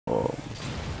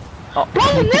Oh. Bro,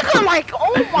 nigga, like,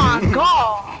 oh my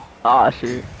god. Ah,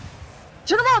 shit.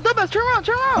 Turn around, dumbass, turn around,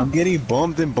 turn around. I'm getting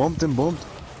bumped and bumped and bumped.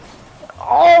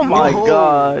 Oh my No,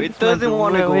 god. it doesn't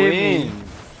want to go hit me. in.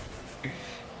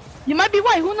 You might be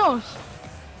white, who knows?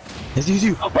 It's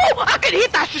you. Bro, I could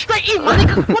hit that shit straight in, my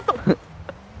nigga. What the?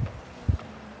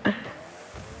 That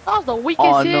was the weakest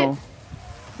Oh hit. no.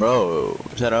 Bro,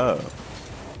 shut up.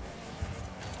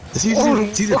 See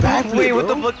the backflip, Wait, what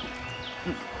the bro. fuck?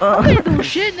 I can't do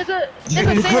shit, nigga. You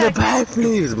Nigga did stay good at at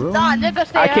backflips, bro. Nah, nigga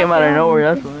stay I came out of at-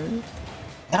 nowhere, that's what.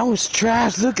 That was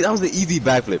trash. Look, that was the easy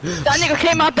backflip. That nigga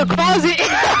came out the closet.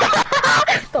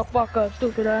 The fuck up,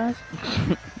 stupid ass.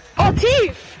 Oh,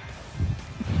 teeth.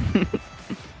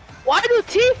 Why do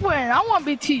teeth win? I want to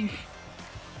be teeth.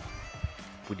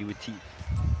 Booty with teeth.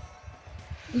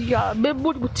 Yeah, big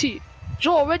booty with teeth.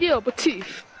 Joe already up with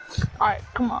teeth. Alright,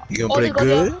 come on. You gonna play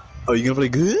good? Oh, you gonna play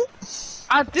good?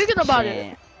 I'm thinking about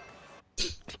it.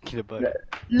 Thinking about it.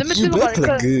 Let me You think about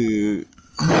better it.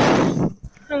 play good.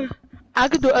 I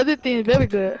could do other things very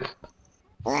good.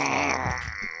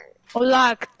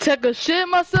 Like take a shit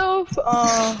myself.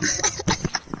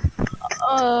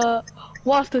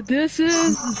 Wash the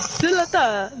dishes, shit like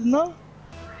that. No.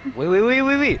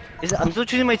 Wait. I'm still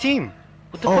choosing my team.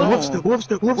 What the Oh, fuck? whoops.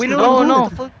 Wait, No, no. What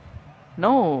the fuck?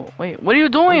 No, wait, what are you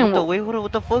doing? Wait,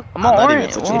 what the fuck? I'm I'm on not even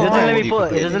orange. touching It it. doesn't let me What pull. are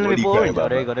you It doesn't let me crying pull orange. about, Oh,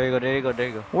 there you bro? go. There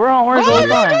you go. We're on orange all the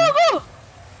time. Go!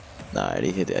 Nah,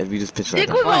 they hit it. We just pitched It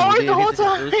right was now. Fine, orange we the whole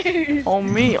did time.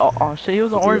 On me. Oh shit, he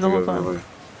was on orange the whole time.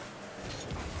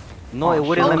 No, it Oh,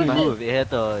 wouldn't shit. let me Okay. move. It had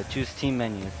the choose team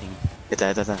menu thing. Hit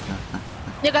that.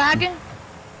 Nigga hacking?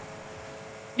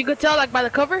 You could tell like by the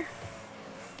cover.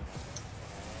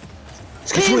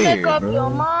 It's Please weird, make up bro. your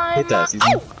mind. Hit that, Caesar.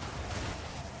 Ow!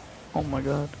 Oh my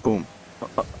god. Boom.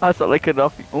 I saw like it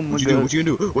off. Oh my What you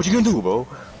do? god. What you gonna do, bro?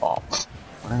 Oh,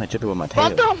 why didn't I chip it with my tail?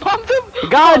 Bump them.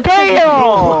 God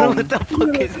damn! What the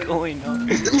fuck is going on?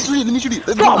 Let me shoot it.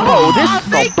 Bro, this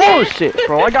is some bullshit,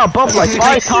 bro. I got bumped like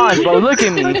 5 times, bro. Look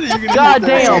at me. God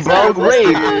damn, bro. Great.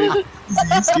 You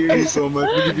scared me so much.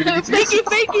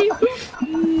 Fakey.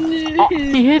 Oh,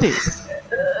 he hit it.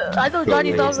 I know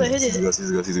Johnny Thompson hit it.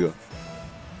 Caesar go.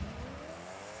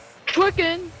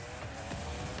 Tricking.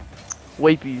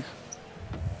 Wapies.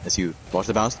 That's you. Watch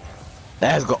the bounce.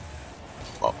 Let's go.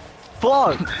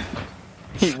 Fuck!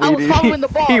 He I was following the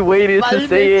ball. He waited My to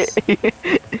say limits.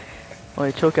 it.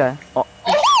 Wait, choke guy. Oh.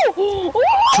 Oh!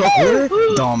 Chuck Wood?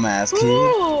 Dumbass kid.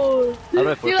 Ooh. How do I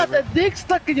You flip got over? the dick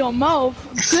stuck in your mouth.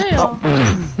 Damn.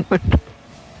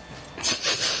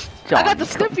 I got the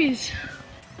sniffies.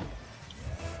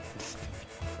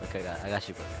 Okay, I got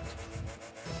you, bro.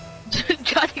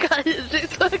 Johnny got his dick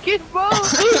stuck in his mouth.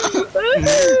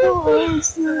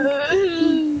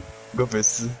 Go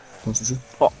first. Caesar.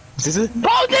 Oh. Caesar?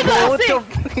 Bro, nigga, What I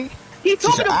the think he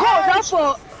told me to go. That's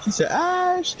what. He said,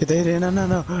 Ash. Hit that. No.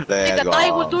 Nigga Let's thought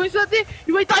he was go. doing something.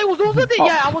 You ain't thought he was doing something? Oh,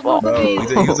 Yeah, I was oh, doing Bro,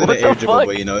 something. he was in What an the air dribble, fuck?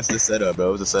 but you know, it's the setup, bro.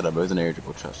 It was a setup, bro. It was an air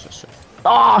dribble. Trust.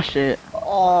 Oh shit.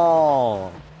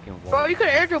 Oh! Bro, you could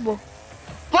air dribble.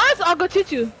 First, I'll go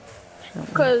teach you.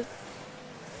 Cause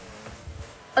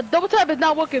a double tap is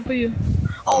not working for you.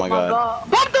 Oh my god.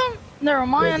 Bumped him! Never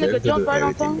mind, Bro, nigga Derek jumped did right on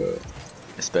everything, top. bro.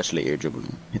 Especially air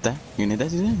dribbling. Hit that? You need that,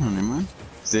 Caesar? No, never mind.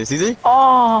 Caesar? Oh.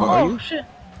 Are Oh you? shit.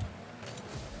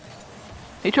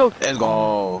 He choked. Let's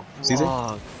go. Caesar?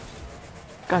 Fuck.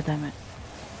 God damn it.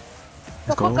 The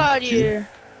Let's fuck go. out of here.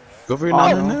 Go for it.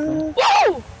 Oh, No.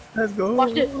 Whoa! Let's go.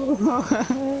 Watch it.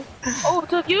 Oh,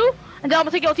 took you? And then I'm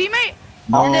gonna take your teammate?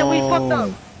 No. And then we fucked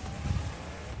up.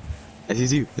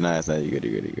 That's you. No, that's not you. You're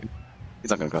good.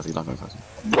 He's not gonna cross.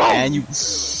 Bro! And you.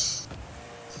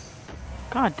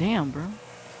 God damn, bro.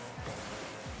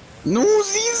 No,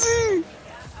 Caesar.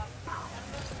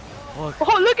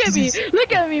 Oh, look at me.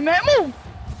 Look at me, man. Move.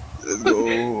 Let's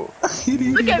go.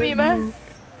 Look at me, man.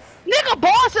 Nigga,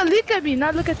 boss, look at me,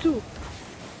 not look at you.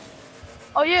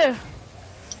 Oh, yeah.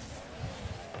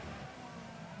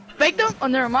 Fake them? Oh,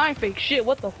 never mind. Fake shit.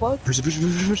 What the fuck? Push. You thought he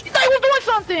was doing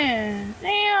something.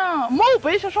 Damn. Move,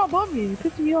 bitch. You're trying to bump me.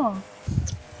 Pissing me off.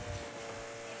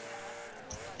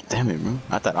 Damn it, bro.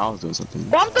 I thought I was doing something.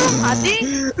 Bumped him? I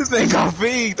think. This thing got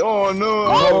faked. Oh no.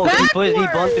 Oh, Oh, he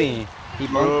backwards. bumped me. He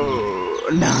bumped me. Bro.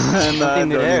 Nah, Bumped me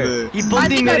midair. He bumped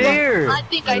me midair. I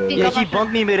think. Yeah, I'm he not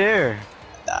bumped me midair.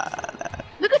 sure.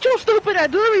 Look at you stupid ass.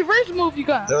 Do the reverse move you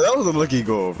got. That was a lucky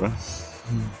goal, bro.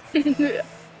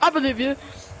 I believe you.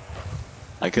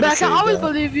 I could But I have can saved always that.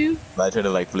 believe you. But I tried to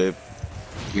like flip.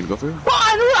 You gonna go for it? Bro,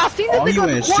 I knew I seen this Oh, nigga you on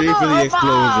the went straight for corner the of my-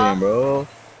 explosion, bro.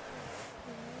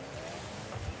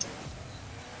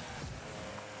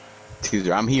 Excuse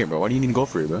me, I'm here, bro. Why do you need to go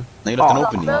for it, bro? Now you left an Oh.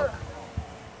 opening. It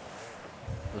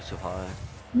was too hard.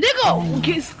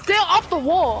 Nigga, stay off the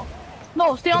wall.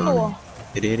 No, stay on the wall.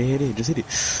 Hit it. Just hit it.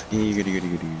 Yeah, you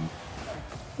good.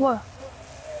 What?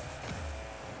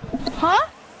 Huh?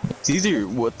 Caesar,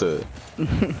 what the?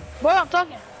 Bro, I'm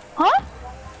talking. Huh?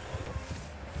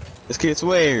 This kid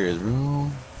swears, bro.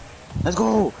 Let's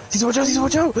go. Caesar,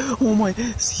 watch out. Oh my.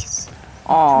 Caesar.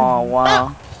 Oh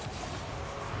wow.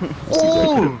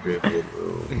 Oh!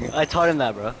 I taught him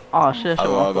that, bro. Oh shit.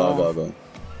 I'll go.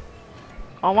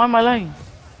 Oh, why am I lagging?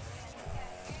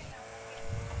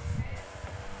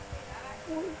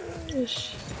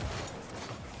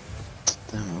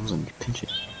 Damn, I was on pinch it.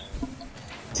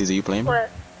 Caesar, you playing? What?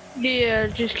 Yeah,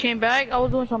 just came back. I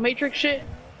was doing some Matrix shit.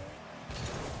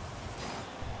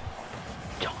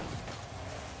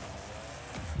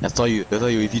 That's all you.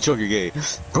 If you choke, you're gay,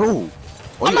 bro.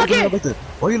 I'm not gay.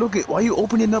 Why you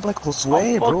opening up like for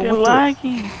swear, bro? Fucking What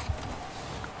lagging.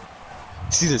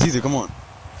 the? Caesar, come on.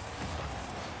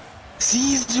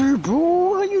 Caesar,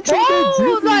 bro, how you choke that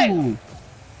Bro, dribble? like-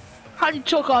 How'd you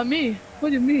choke on me? What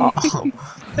do you mean?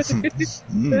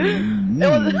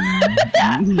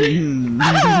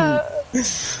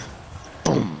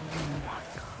 Boom.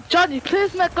 Johnny,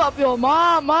 please make up your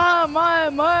my.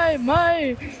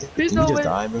 Please Did you don't just win.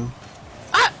 die, bro?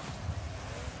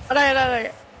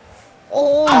 Okay.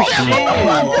 Oh,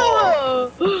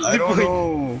 I don't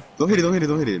know. Don't hit it.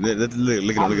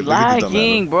 Look at I'm him.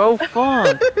 lagging, bro.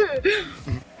 Fuck.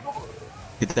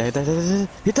 Hit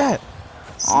that.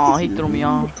 Oh, he threw me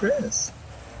off. Press.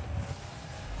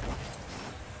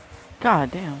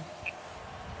 God damn.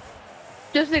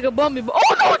 This nigga bummed me, but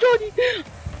oh no, Johnny!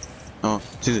 Oh,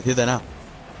 Caesar, hit that now.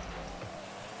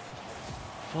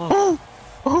 fuck.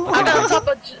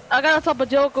 I got on top of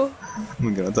Joko. I'm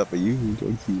gonna get on top of you.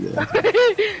 Don't see that.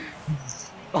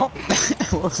 Oh.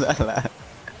 What was that laugh?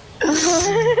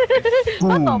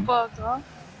 What the fuck, huh?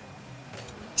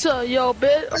 So, yo,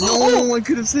 bitch. Oh, I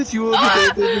could have set you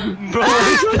up. Bro,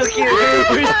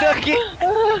 we're stuck here.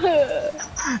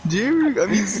 Jerry, I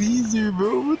mean Caesar,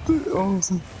 bro. What the? Oh,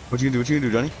 what you gonna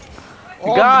do, Johnny?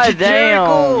 Oh, God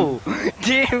Jericho.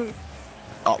 Damn.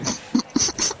 Oh.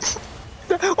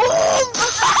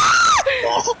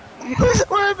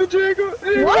 What happened, Jericho?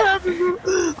 What happened,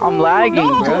 bro? I'm lagging,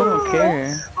 no. bro. I don't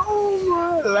care.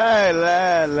 Oh my.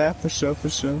 Laugh for sure.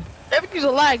 Everything's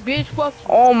a lag, bitch. Fuck you.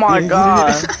 Oh my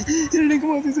god. Come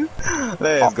on, Caesar.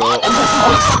 Let's go.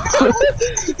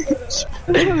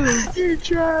 You're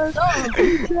trash.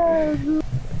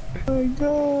 Oh my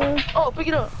god. Oh, pick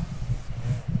it up.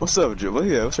 What's up, Joe?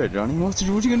 What's up, Johnny? What you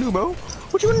gonna do, bro?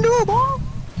 What you gonna do, bro?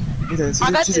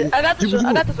 I got this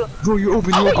one. Bro, you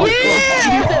open Oh, your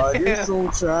yeah! God, you're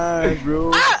so trash,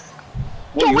 bro.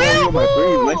 Wait, Yo, you're my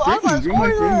woo! friends. You're my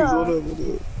I'm friends. gonna Hold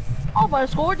up. Oh, but I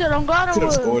scored that. I'm glad I Could have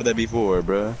was. scored that before,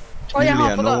 bro. Oh, yeah, Usually I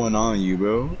had no forgot. one on you,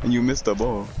 bro, and you missed the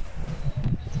ball.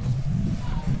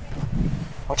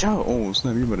 Watch out! Oh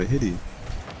snap! You better hit it.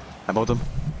 How about them?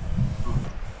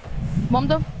 Bummed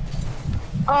them?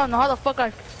 I don't know how the fuck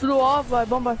I flew off, but I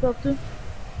bumped myself too.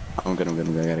 I'm good. You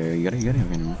got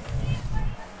it.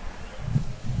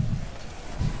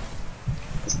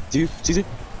 Dude,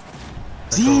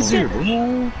 Caesar,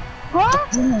 bro. Huh?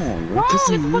 Come on, No, bro. get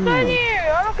the fuck out of You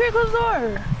here! I don't care, close the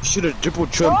door. should have triple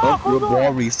trimmed Oh, up your hold on.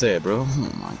 ball reset, bro.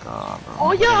 Oh my god, bro.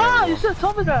 Oh yeah, you should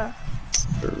tell me that.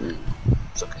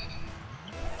 It's okay.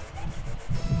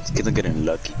 These kids are getting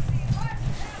lucky.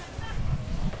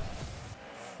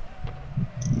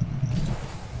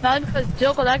 Nah, because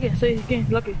Joko lagging, so he's getting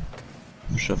lucky.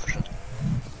 For sure.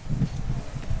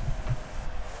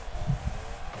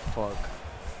 Fuck.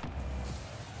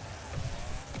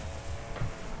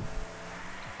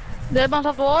 Did I bounce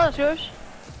off the wall? That's yours?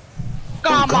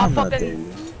 Come on,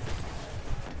 fucking.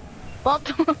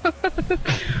 Bumped. Come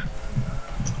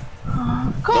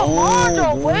on,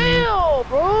 the wheel,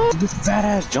 bro. You fat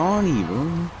ass Johnny, bro.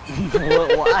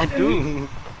 What I do?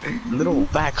 Little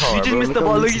back car, You just bro. missed the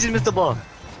ball. Look, you just missed the ball.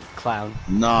 Clown.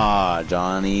 Nah,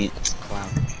 Johnny. Clown.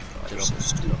 Get up.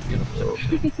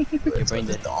 Your brain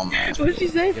dead. Dumbass. What'd she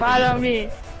say? Follow me.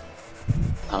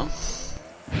 Huh?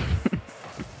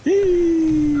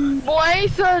 Boy,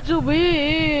 said to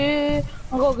be.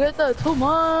 I'm gonna get the 2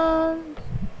 months.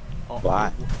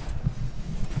 Why?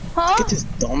 Huh? Get this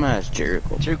dumbass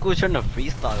Jericho. Jericho's trying to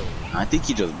freestyle. I think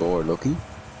he just bored, Loki.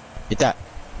 Hit that.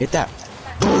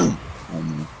 Boom!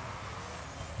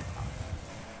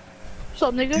 What's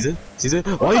up, nigga? Caesar?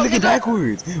 Why are you looking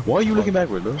backwards? Why are you looking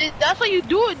backwards, bro? That's how you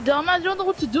do it, dumbass. You don't know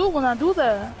what to do when I do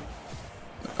that.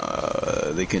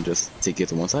 They can just take it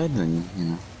to one side and, you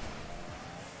know.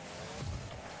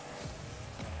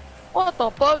 What the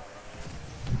fuck?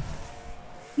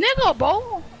 Nigga,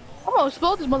 bro. I'm gonna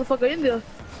explode this motherfucker in there.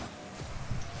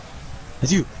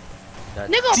 That's you.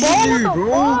 Nigga, Caesar, bro, bro.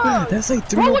 what the fuck? That's like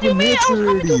 3 Bro, what do you open mean? nets I was coming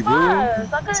already, too bro.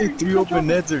 fast. I That's couldn't like 3 control open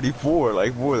nets already. 4,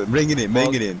 like 4. Bring it in,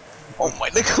 bang it in. Oh my,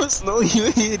 look how slow you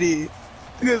hit it.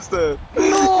 Good stuff.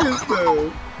 No. Good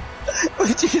stuff.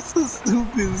 But you're so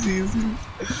stupid, Caesar. You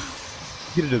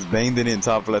could have just banged it in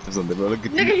top left or something, bro. Look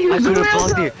at Nigga, you. you I could have real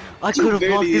blocked though. it. I could have blocked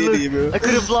barely it. hit it, bro. Look, I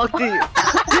could have blocked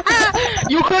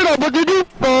it. You could have, but you did,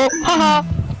 bro. Haha.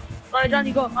 Alright,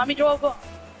 Johnny, go. I mean, Joel, go.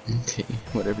 Okay,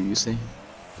 whatever you say.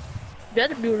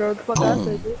 Better be whatever the fuck I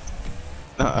say, dude.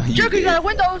 You Jerky, you did. got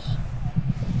windows.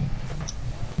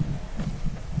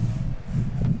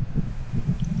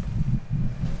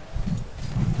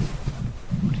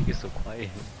 Why do you get so quiet?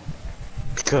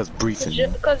 Because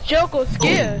briefing. Because Jericho's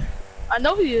scared. I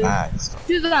know he is. Nice.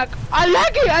 He's like, I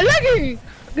like it, I like it.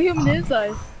 Look at him on the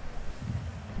inside.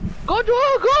 Go,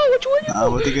 Joel, go. Which one you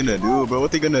What they gonna do, bro?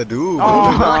 What they gonna do? Bro?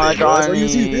 Oh, That's what you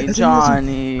see.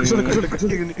 Johnny, That's what you see.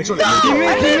 Johnny. Control it.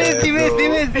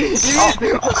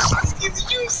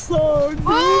 You suck,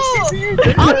 Oh,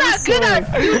 I'm not good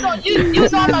at you know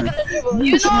I'm not good at dribble.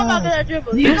 You know I'm not good at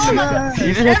dribble. You know I'm not good.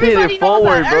 You just have to hit Everybody it knows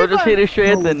forward, that. bro. Just hit it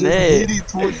straight at the Just net. hit it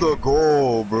towards the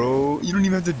goal, bro. You don't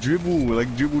even have to dribble,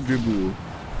 like dribble.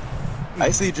 I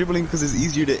say dribbling because it's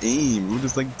easier to aim. We'll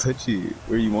just like touch it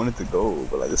where you want it to go.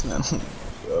 But like this man,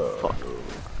 fuck.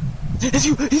 It's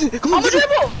you. Come on, I'm a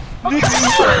dribble.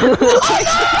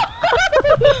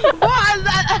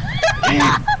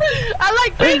 I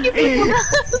like taking people.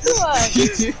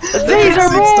 These are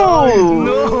rules.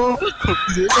 No.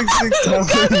 It's like 6 times.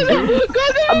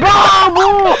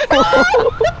 Bravo!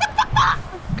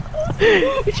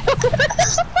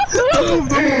 Don't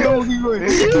keep going.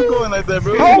 Keep going like that,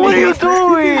 bro. Bro, what are you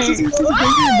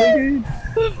doing?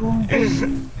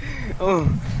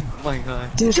 Oh my god.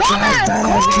 Just try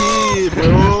badass kid,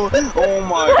 bro. Oh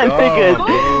my That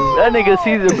god. nigga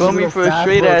Caesar brought me for a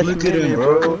straight ass Look at him, minute,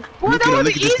 bro. bro. Well, Look that at was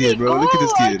this an easy kid, bro. Look at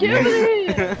this goal. I kid, can't man.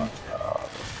 believe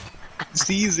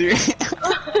Caesar. I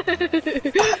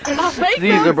faked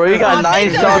Caesar, him. bro, you got I 9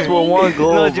 faked shots him. with 1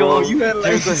 goal, No, bro. Joel, You had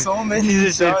like Caesar so many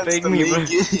said shots fake to me, make bro.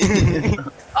 it.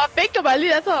 I faked him. At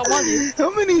least that's all I wanted. How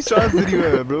many shots did you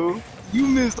have, bro? You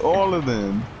missed all of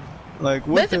them. Like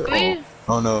what Basically. the?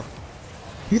 Oh no.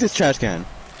 He this trash can.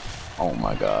 Oh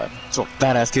my god. So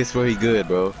badass kiss, bro. He good,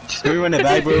 bro. Can we run it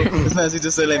back, bro? This man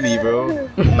just said let me, bro.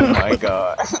 Oh my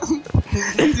god.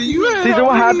 Caesar,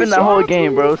 what happened that whole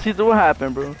game, bro? Caesar, what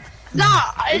happened, bro?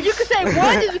 Nah, and you could say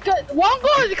one is because one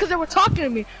goal is because they were talking to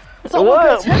me. So What?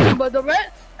 I paid attention, but the rest.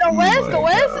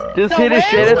 Just the hit it rest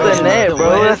straight at the was- net, bro.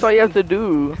 West. That's all you have to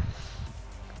do.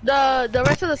 The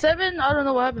rest of the 7, I don't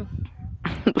know what happened.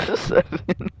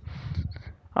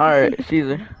 Alright,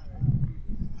 Caesar.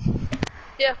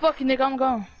 Yeah, fuck you, nigga, I'm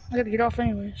gone. I gotta get off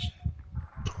anyways.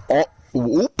 Oh,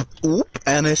 oop,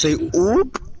 and I say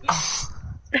oop.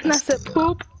 And I said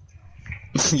poop.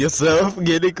 Yourself,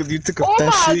 get it? Cause you took a Oh fat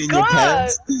my shit in your God.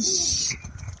 pants.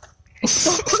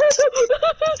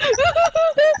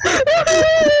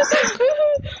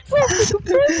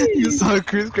 You saw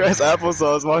crisscross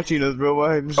applesauce watching us, bro.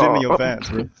 Why have you shit in your pants,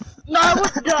 bro? No,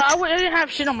 I didn't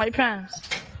have shit on my pants.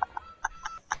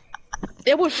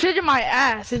 It was shit in my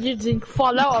ass. It just didn't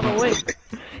fall out all the way.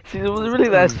 Caesar, was it really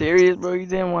that serious, bro? You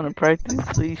didn't want to practice,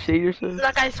 so you shit yourself?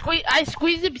 Like I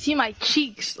squeezed it between my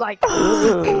cheeks, like.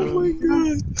 Oh my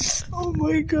god. Oh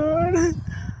my god.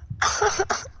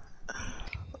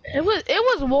 It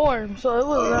was warm, so it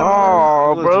was.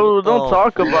 Oh, bro, don't Oh.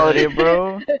 talk about it,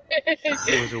 bro.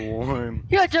 It was warm.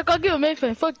 Yeah, Jack, I'll give him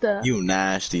Mayfair. Fuck that. You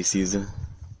nasty, Caesar.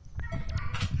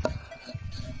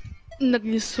 Nigga,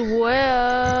 you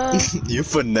swear. You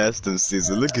finessed him,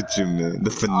 Caesar. Look at you, man.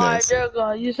 The Alright, finesse.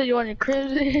 Jack, you said you wanted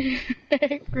crimson.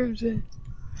 Crimson.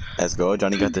 Let's go.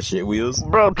 Johnny got the shit wheels.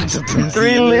 Bro,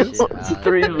 3 lips,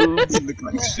 3 loops. You look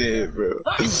like shit, bro.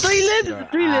 3 lips,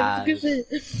 3 lips. Good shit.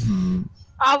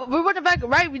 We're running back,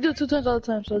 right? We do 2 turns all the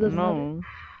time, so it doesn't matter. No.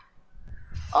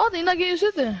 Oh, they're not getting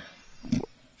shit then.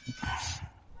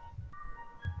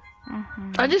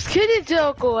 I'm just kidding,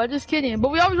 Jericho. I'm just kidding.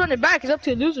 But we always run it back. It's up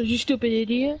to the losers, you stupid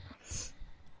idiot.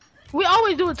 We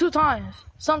always do it 2 times.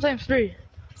 Sometimes 3.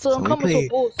 So don't we come with play- your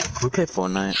bullshit. We played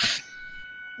Fortnite.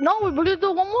 No, we're gonna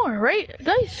do 1 more, right,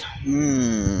 guys?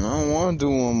 I want to do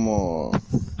one more.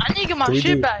 I need to get my Can we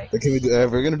shit do- back. Can we do?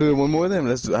 If we're gonna do it one more, then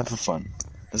let's do that for fun.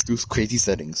 Let's do crazy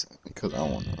settings because I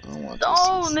want.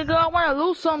 No, nigga, I wanna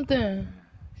lose something.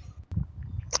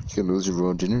 You can lose your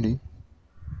virginity.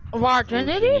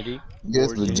 Virginity?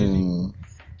 Yes, virginity.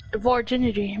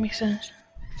 Virginity makes sense.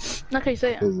 Okay,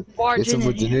 say it. It's a Virginity.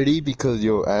 virginity because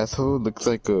your asshole looks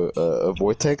like a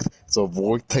vortex. It's a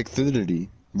vortexity.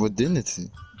 Virginity.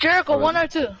 Jericho, 1 or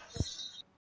 2?